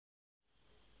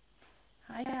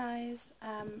Hi guys,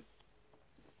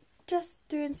 just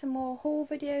doing some more haul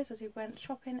videos as we went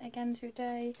shopping again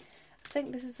today. I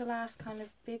think this is the last kind of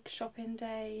big shopping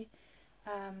day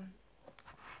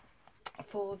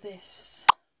for this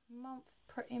month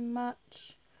pretty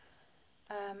much.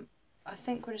 I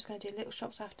think we're just going to do little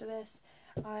shops after this.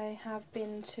 I have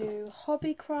been to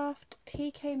Hobbycraft,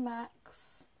 TK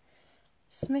Maxx,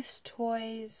 Smyths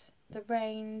Toys, The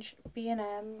Range,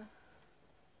 B&M.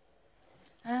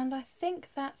 And I think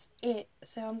that's it.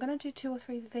 So I'm going to do 2 or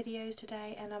 3 videos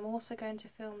today, and I'm also going to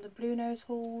film the Blue Nose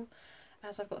haul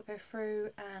as I've got to go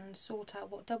through and sort out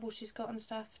what doubles she's got and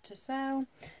stuff to sell.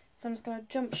 So I'm just going to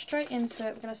jump straight into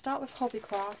it. We're going to start with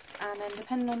Hobbycraft, and then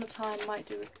depending on the time might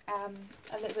do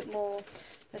a little bit more.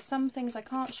 There's some things I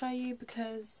can't show you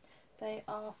because they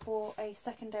are for a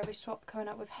secondary swap coming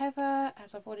up with Heather,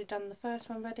 as I've already done the first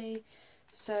one ready.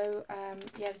 So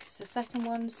yeah, this is the second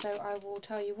one, so I will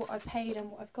tell you what I paid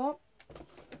and what I've got.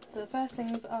 So the first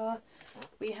things are,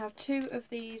 we have 2 of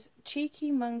these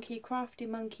Cheeky Monkey, Crafty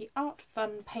Monkey Art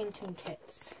Fun painting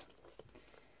kits.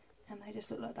 And they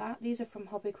just look like that. These are from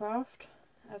Hobbycraft,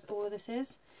 as all of this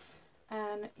is.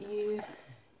 And you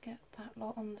get that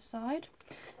lot on the side.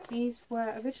 These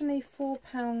were originally £4,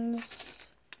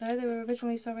 no, they were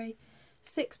originally, sorry,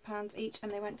 £6 each,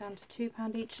 and they went down to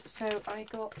 £2 each. So I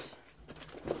got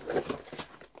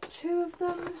 2 of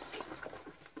them.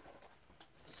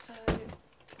 So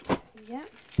yeah,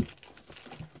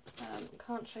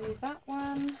 can't show you that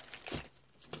one.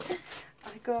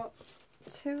 I got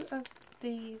 2 of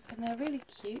these, and they're really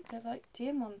cute. They're like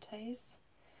Diamantes.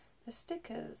 The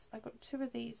stickers, I got 2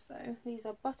 of these though. These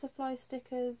are butterfly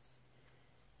stickers,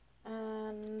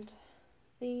 and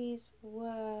these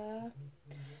were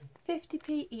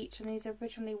 50p each, and these are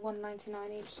originally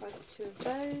 £1.99 each, so I got 2 of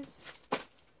those.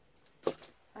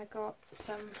 I got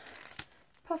some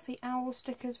puffy owl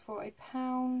stickers for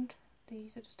 £1.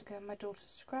 These are just to go in my daughter's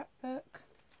scrapbook.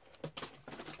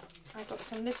 I got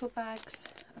some little bags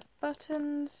of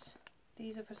buttons.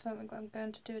 These are for something I'm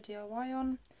going to do a DIY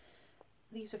on.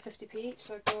 These are 50p each,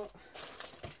 so I got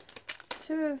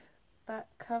 2 of that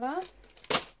colour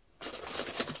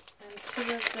and 2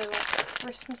 of the like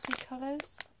Christmassy colours.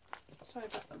 Sorry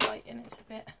about the lighting, it's a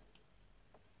bit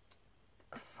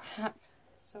crap.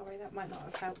 Sorry, that might not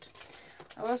have helped.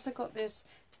 I also got this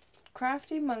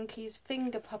Crafty Monkeys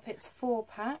Finger Puppets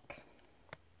 4-pack.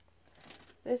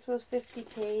 This was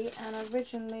 50p, and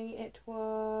originally it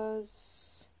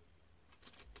was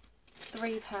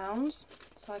 £3,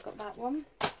 so I got that one.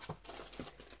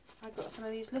 I got some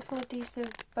of these little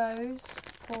adhesive bows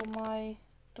for my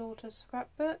daughter's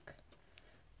scrapbook.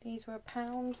 These were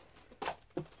 £1.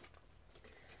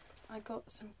 I got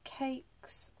some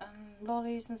cakes and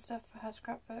lollies and stuff for her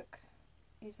scrapbook.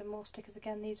 These are more stickers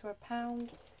again. These were £1.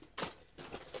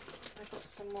 I got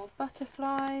some more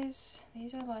butterflies.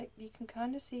 These are like, you can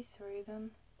kind of see through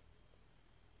them.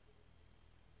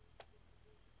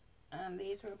 And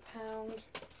these were £1.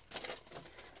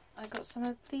 I got some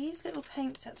of these little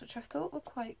paint sets, which I thought were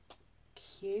quite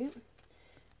cute.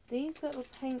 These little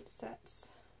paint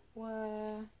sets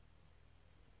were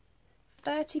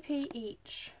 30p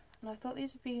each, and I thought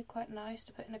these would be quite nice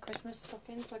to put in a Christmas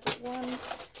stocking. So I got 1,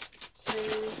 2,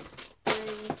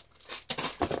 3,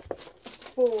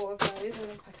 4 of those, and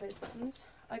then pack those buttons.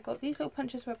 I got these little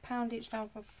punches for £1 each, down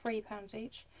from £3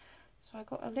 each. So I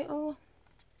got a little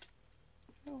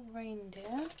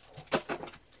reindeer. I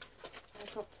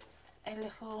got a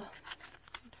little,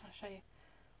 I'll show you,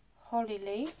 holly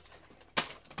leaf.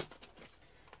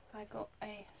 I got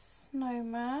a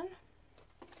snowman,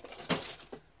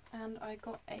 and I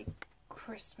got a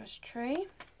Christmas tree.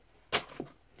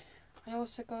 I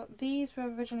also got, these were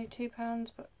originally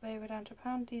 £2, but they were down to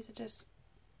 £1. These are just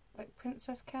like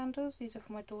princess candles. These are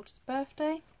for my daughter's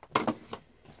birthday.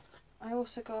 I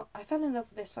also got, I fell in love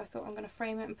with this, so I thought I'm going to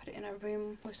frame it and put it in a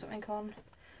room with something on.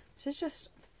 This is just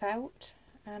felt,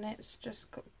 and it's just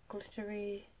got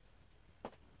glittery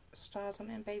stars on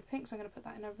it in baby pink, so I'm going to put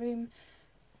that in a room.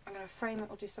 I'm going to frame it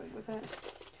or do something with it.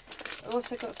 I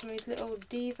also got some of these little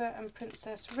diva and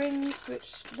princess rings,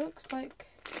 which looks like,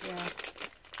 yeah,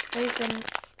 they've been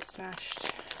smashed.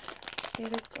 See,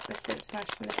 they've got this bit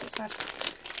smashed and this bit smashed.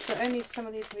 So only some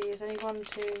of these can be used. Only 1,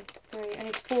 2, 3,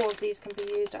 only 4 of these can be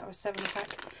used out of a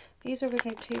 7-pack. These are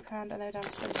originally £2 and they're down to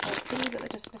 75p, but they're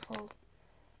just little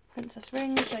princess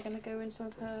rings. They're going to go in some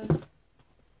of her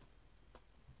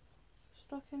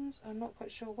stockings. I'm not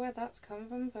quite sure where that's come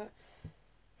from, but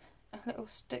a little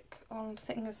stick-on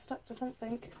thing has stuck to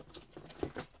something.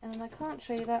 And I can't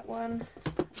show you that one.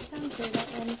 I can show you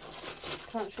that one.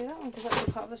 Can't show you that one because that's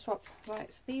all part of the swap.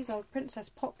 Right, so these are Princess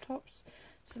Pop Tops.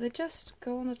 So they just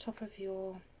go on the top of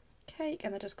your cake,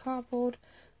 and they're just cardboard.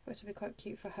 This would be quite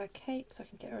cute for her cake, so I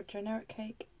can get her a generic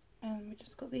cake. And we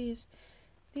just got these.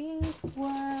 These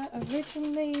were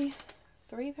originally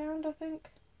 £3, I think.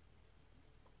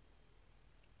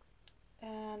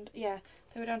 And yeah,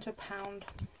 they were down to £1.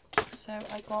 So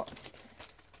I got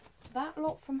that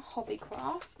lot from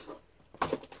Hobbycraft.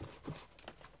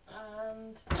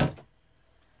 And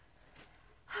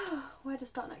where to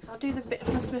start next? I'll do the bit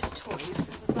of the Smyths toys, since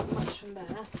there's not much from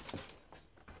there.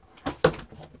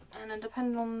 And then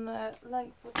depending on the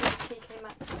length of the TK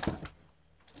Maxx.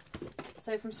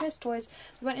 So from Smyths Toys,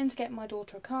 we went in to get my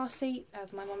daughter a car seat,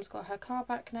 as my mum's got her car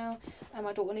back now, and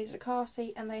my daughter needed a car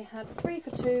seat, and they had 3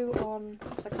 for £2 on,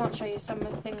 so I can't show you some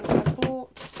of the things I bought.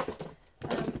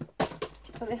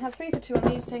 But they had 3 for £2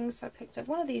 on these things, so I picked up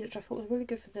one of these, which I thought was really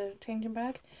good for the changing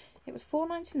bag. It was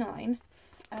 £4.99,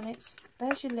 and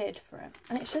there's your lid for it,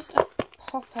 and it's just a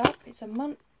pop-up. It's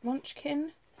a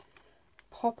Munchkin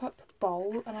pop-up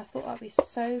bowl, and I thought that'd be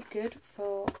so good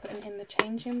for putting in the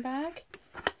changing bag,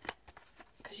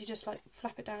 because you just like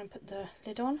flap it down and put the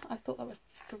lid on. I thought that was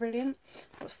brilliant.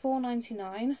 It was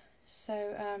 £4.99,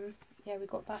 so yeah, we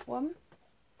got that one.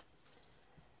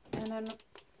 And then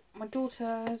my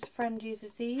daughter's friend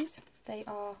uses these. They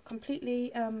are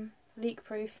completely leak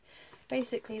proof.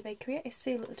 Basically, they create a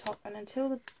seal at the top, and until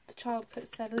the child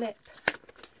puts their lip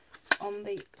on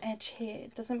the edge here,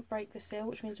 it doesn't break the seal,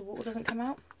 which means the water doesn't come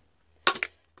out.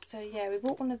 So yeah, we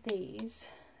bought one of these.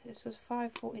 This was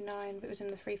 £5.49, but it was in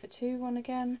the 3 for £2 one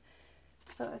again.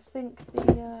 So I think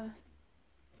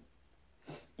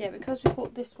yeah, because we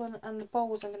bought this one and the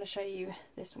bowls I'm going to show you,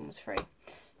 this one was free.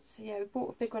 So yeah, we bought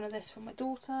a big one of this for my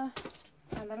daughter.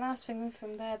 And the last thing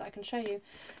from there that I can show you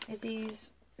is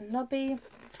these Nubby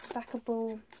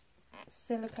stackable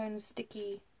silicone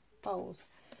sticky bowls.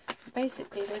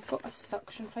 Basically, they've got a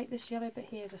suction plate. This yellow bit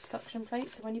here is a suction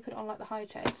plate, so when you put it on like the high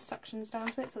chair, it suctions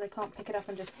down to it, so they can't pick it up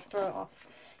and just throw it off.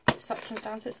 It suctions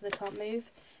down to it so they can't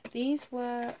move. These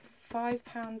were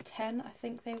 £5.10, I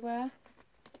think they were,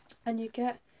 and you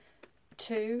get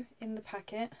 2 in the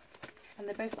packet, and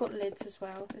they both got lids as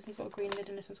well. This one's got a green lid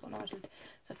and this one's got an orange lid,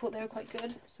 so I thought they were quite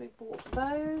good, so we bought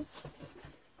those.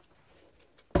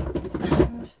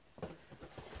 And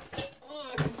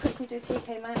I can quickly do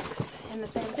TK Maxx in the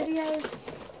same video,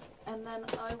 and then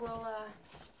I will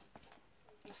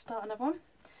start another one.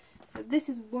 So this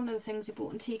is one of the things we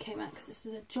bought in TK Maxx. This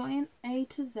is a giant A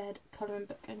to Z colouring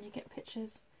book, and you get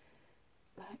pictures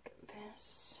like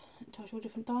this. It tells you all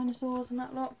different dinosaurs and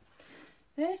that lot.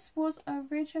 This was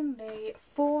originally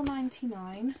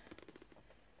 £4.99,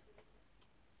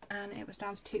 and it was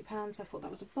down to £2, so I thought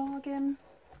that was a bargain.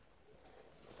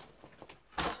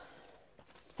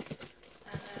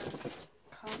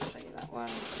 Can't show you that one.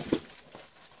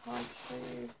 Can't show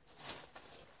you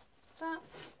that.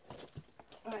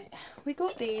 Right, we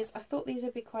got these. I thought these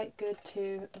would be quite good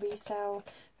to resell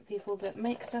for people that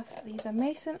make stuff. These are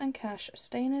Mason and Cash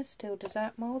stainless steel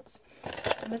dessert moulds,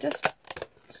 and they're just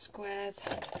squares,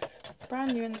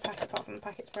 brand new in the packet apart from the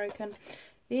packet's broken.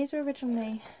 These were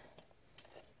originally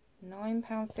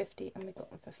 £9.50, and we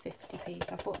got them for 50p,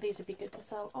 so I thought these would be good to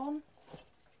sell on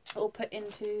or put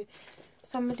into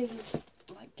somebody's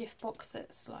like gift box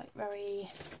that's like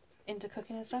very into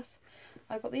cooking and stuff.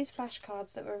 I got these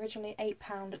flashcards that were originally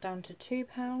 £8 down to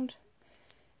 £2,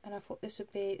 and I thought this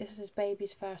would be, this is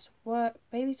baby's first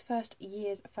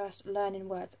year's first learning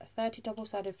words, 30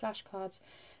 double-sided flashcards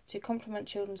to complement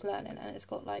children's learning, and it's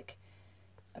got like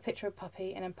a picture of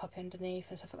puppy and then puppy underneath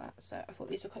and stuff like that, so I thought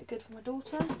these were quite good for my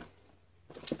daughter.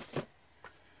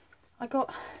 I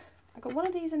got one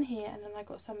of these in here, and then I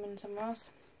got some in somewhere else.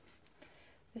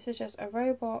 This is just a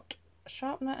robot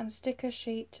sharpener and sticker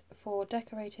sheet for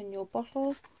decorating your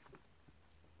bottle.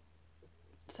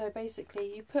 So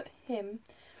basically you put him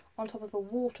on top of a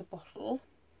water bottle,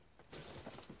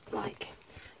 like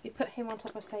you put him on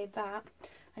top of, say, that,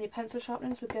 and your pencil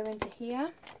sharpeners would go into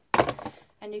here,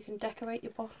 and you can decorate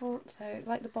your bottle. So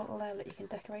like the bottle there, that you can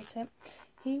decorate it.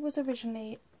 He was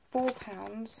originally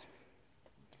 £4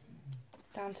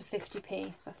 down to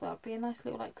 50p, so I thought it'd be a nice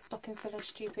little like stocking filler,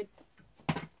 stupid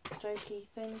jokey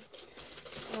thing.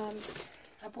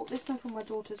 I bought this one from my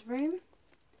daughter's room.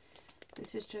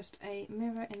 This is just a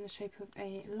mirror in the shape of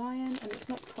a lion, and it's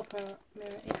not proper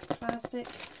mirror, it's plastic,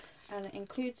 and it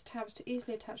includes tabs to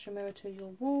easily attach your mirror to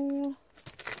your wall.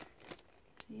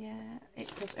 Yeah,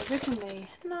 it was originally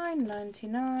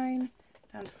 £9.99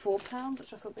 down to £4,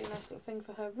 which I thought would be a nice little thing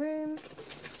for her room.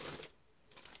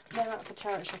 They're out of a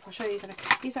charity shop. I'll show you these.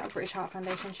 These are a British Heart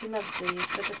Foundation. She loves these.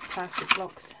 They're just plastic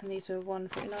blocks, and these are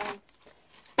 £1.49.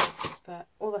 but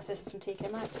all this is from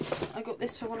TK Maxx. I got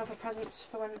this for one of her presents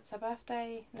for when it's her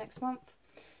birthday next month.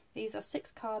 These are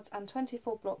 6 cards and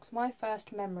 24 blocks. My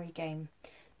first memory game.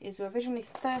 These were originally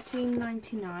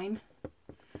 $13.99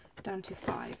 down to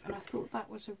 $5, and I thought that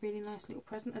was a really nice little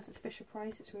present as it's Fisher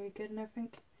Price. It's really good and everything.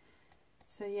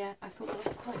 So yeah, I thought that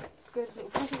was quite a good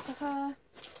little present for her.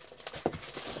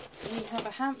 We have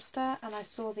a hamster, and I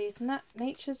saw these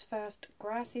Nature's First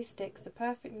grassy sticks, the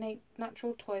perfect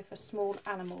natural toy for small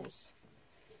animals.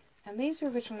 And these were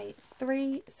originally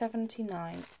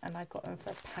 $3.79, and I got them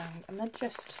for £1. And they're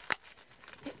just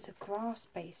bits of grass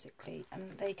basically,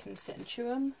 and they can sit and chew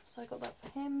them. So I got that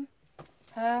for him,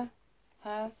 her.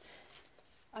 I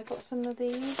got some of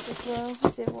these as well.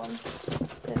 There's the other one.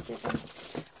 There's the other one.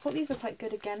 I thought these were quite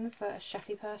good again for a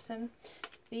chefy person.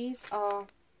 These are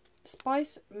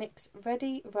Spice Mix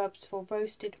Ready Rubs for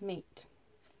Roasted Meat.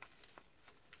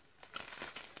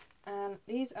 And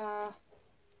these are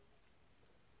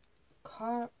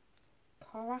Carastron?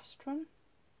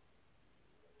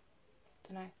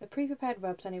 Don't know. The pre-prepared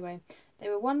rubs anyway. They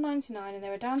were $1.99 and they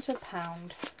were down to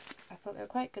 £1. I thought they were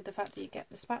quite good. The fact that you get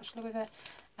the spatula with it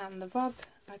and the rub.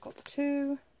 I got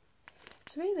 2.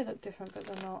 To me they look different, but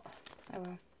they're not. Oh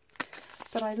well.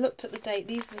 But I looked at the date.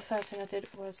 These are the first thing I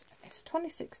did was, it's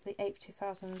 26th of the 8th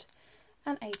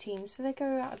 2018, so they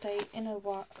go out of date in a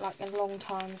while, like a long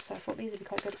time. So I thought these would be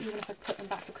quite good, even if I put them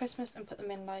back for Christmas and put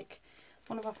them in, like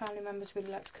one of our family members really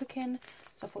likes cooking,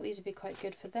 so I thought these would be quite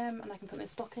good for them, and I can put them in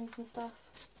stockings and stuff.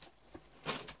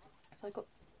 So I got,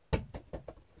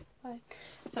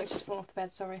 so it's just fallen off the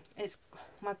bed. Sorry, it's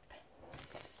my.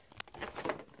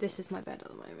 This is my bed at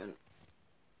the moment,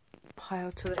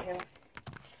 piled to the hill.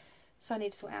 So I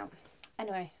need to sort out.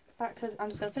 Anyway, back to, I'm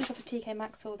just going to finish off the TK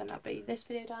Maxx haul, then that'll be this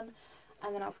video done.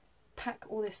 And then I'll pack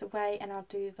all this away and I'll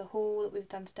do the haul that we've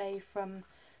done today from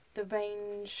the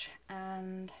range.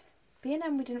 And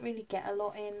B&M we didn't really get a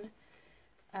lot in.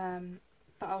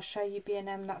 But I'll show you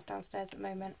B&M, that's downstairs at the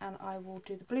moment. And I will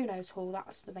do the Blue Nose haul,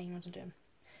 that's the main ones I'm doing.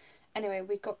 Anyway,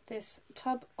 we got this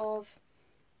tub of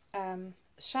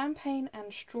champagne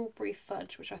and strawberry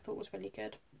fudge, which I thought was really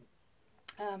good.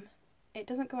 It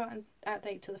doesn't go out of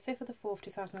date till the 5th of the 4th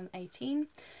 2018,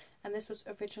 and this was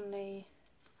originally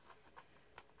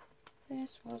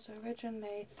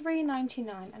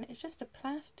 $3.99, and it's just a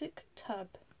plastic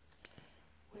tub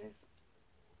with,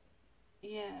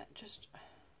 yeah, just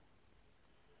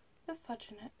the fudge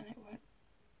in it, and it won't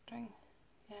drink.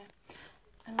 Yeah,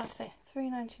 and like I say,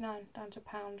 $3.99 down to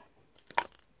 £1.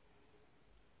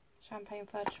 Champagne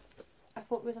fudge. I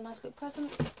thought it was a nice little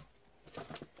present.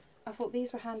 I thought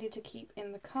these were handy to keep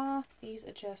in the car. These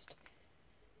are just,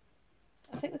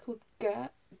 I think they're called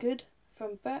Good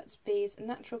from Burt's Bees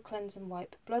Natural Cleansing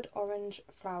Wipe Blood Orange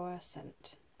Flower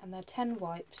Scent. And they're 10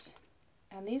 wipes.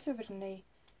 And these were originally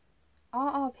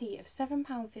RRP of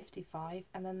 £7.55,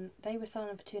 and then they were selling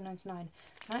them for £2.99.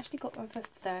 I actually got them for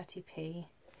 30p.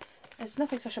 There's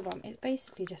nothing special about them. It's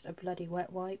basically just a bloody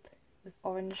wet wipe with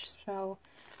orange smell.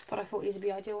 But I thought these would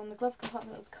be ideal in the glove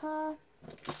compartment of the car.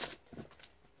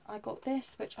 I got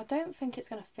this, which I don't think it's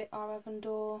going to fit our oven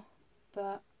door,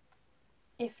 but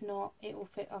if not, it will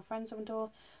fit our friend's oven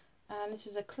door. And this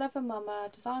is a Clever Mama,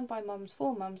 designed by mums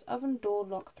for mums, oven door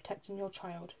lock protecting your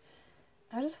child.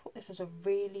 I just thought this was a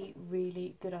really,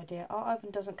 really good idea. Our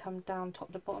oven doesn't come down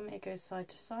top to bottom, it goes side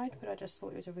to side, but I just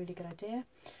thought it was a really good idea.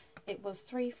 It was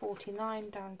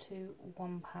 $3.49 down to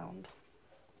 £1,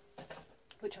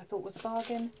 which I thought was a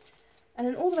bargain. And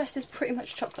then all the rest is pretty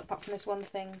much chocolate apart from this one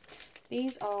thing.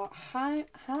 These are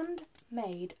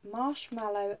handmade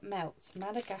marshmallow melts,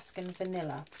 Madagascar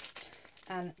vanilla.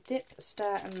 And dip,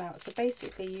 stir and melt. So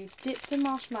basically you dip the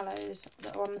marshmallows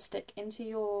that are on the stick into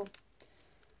your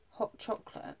hot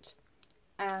chocolate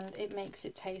and it makes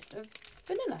it taste of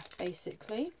vanilla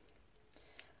basically.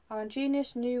 Our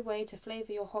ingenious new way to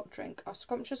flavour your hot drink. Our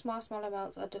scrumptious marshmallow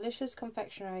melts are delicious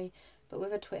confectionery but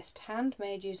with a twist.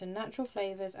 Handmade using natural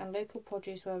flavours and local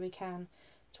produce where we can,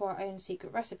 to our own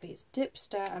secret recipes. Dip,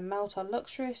 stir and melt our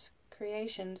luxurious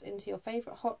creations into your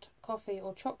favourite hot coffee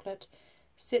or chocolate.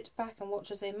 Sit back and watch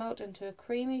as they melt into a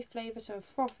creamy, flavoursome,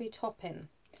 frothy topping.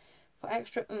 For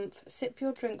extra oomph, sip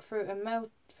your drink through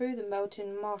the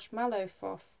melting marshmallow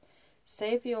froth.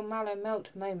 Savour your mallow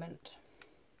melt moment.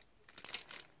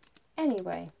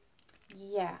 Anyway,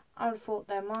 yeah, I thought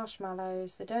they're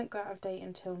marshmallows. They don't go out of date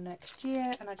until next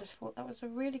year, and I just thought that was a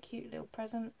really cute little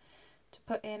present to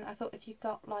put in. I thought if you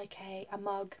got like a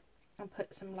mug and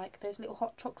put some like those little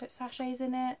hot chocolate sachets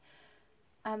in it,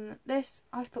 and this,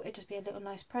 I thought it'd just be a little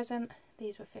nice present.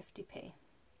 These were 50p.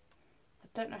 I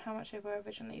don't know how much they were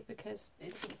originally because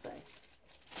it doesn't say.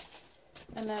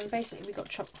 And then basically we got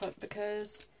chocolate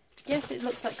because yes, it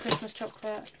looks like Christmas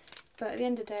chocolate, but at the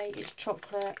end of the day, it's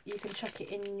chocolate. You can chuck it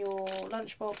in your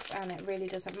lunchbox and it really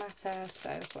doesn't matter, so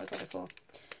that's what I got it for.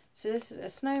 So this is a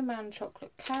snowman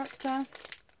chocolate character.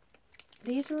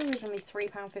 These were originally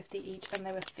 £3.50 each and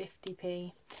they were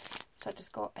 50p. So I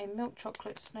just got a milk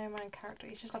chocolate snowman character.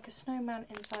 It's just like a snowman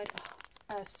inside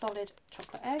a solid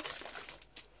chocolate egg.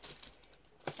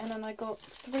 And then I got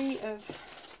 3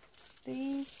 of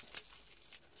these.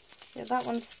 Yeah, that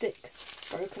one sticks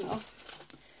broken off.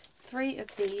 3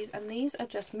 of these, and these are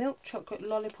just milk chocolate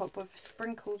lollipop with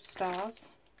sprinkled stars.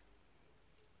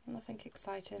 Nothing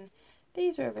exciting.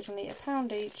 These were originally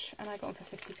 £1 each and I got them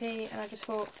for 50p, and I just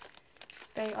thought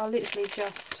they are literally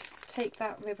just take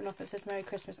that ribbon off that says Merry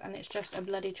Christmas and it's just a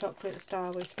bloody chocolate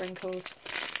star with sprinkles,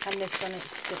 and this one, it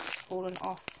sticks fallen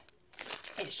off.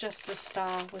 It's just a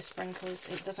star with sprinkles,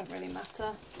 it doesn't really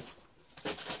matter.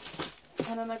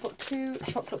 And then I've got 2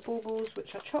 chocolate baubles,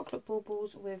 which are chocolate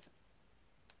baubles with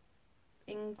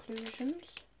inclusions.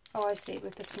 Oh, I see,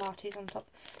 with the Smarties on top.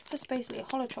 Just basically a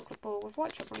hollow chocolate ball with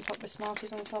white chocolate on top with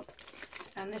Smarties on top.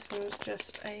 And this one's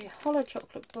just a hollow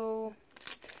chocolate ball,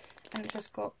 and it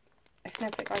just got a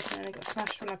snowflake icing and it got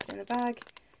smashed when I put it in the bag.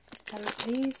 And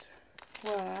these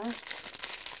were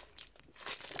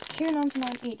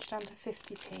 £2.99 each down to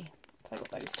 50p. So I got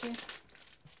those 2.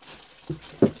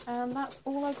 And that's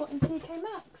all I got in TK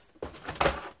Maxx.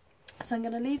 So I'm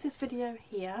going to leave this video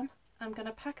here. I'm going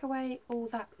to pack away all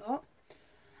that lot,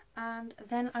 and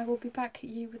then I will be back at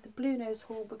you with the Blue Nose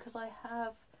haul, because I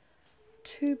have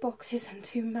 2 boxes and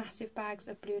 2 massive bags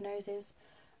of Blue Noses.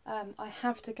 I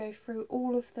have to go through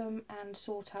all of them and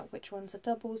sort out which ones are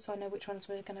doubles, so I know which ones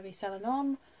we're going to be selling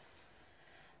on.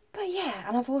 But yeah,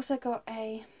 and I've also got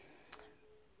the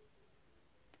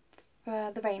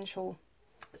range haul.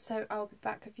 So I'll be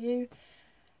back with you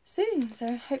soon.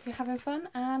 So hope you're having fun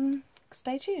and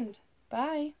stay tuned.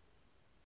 Bye.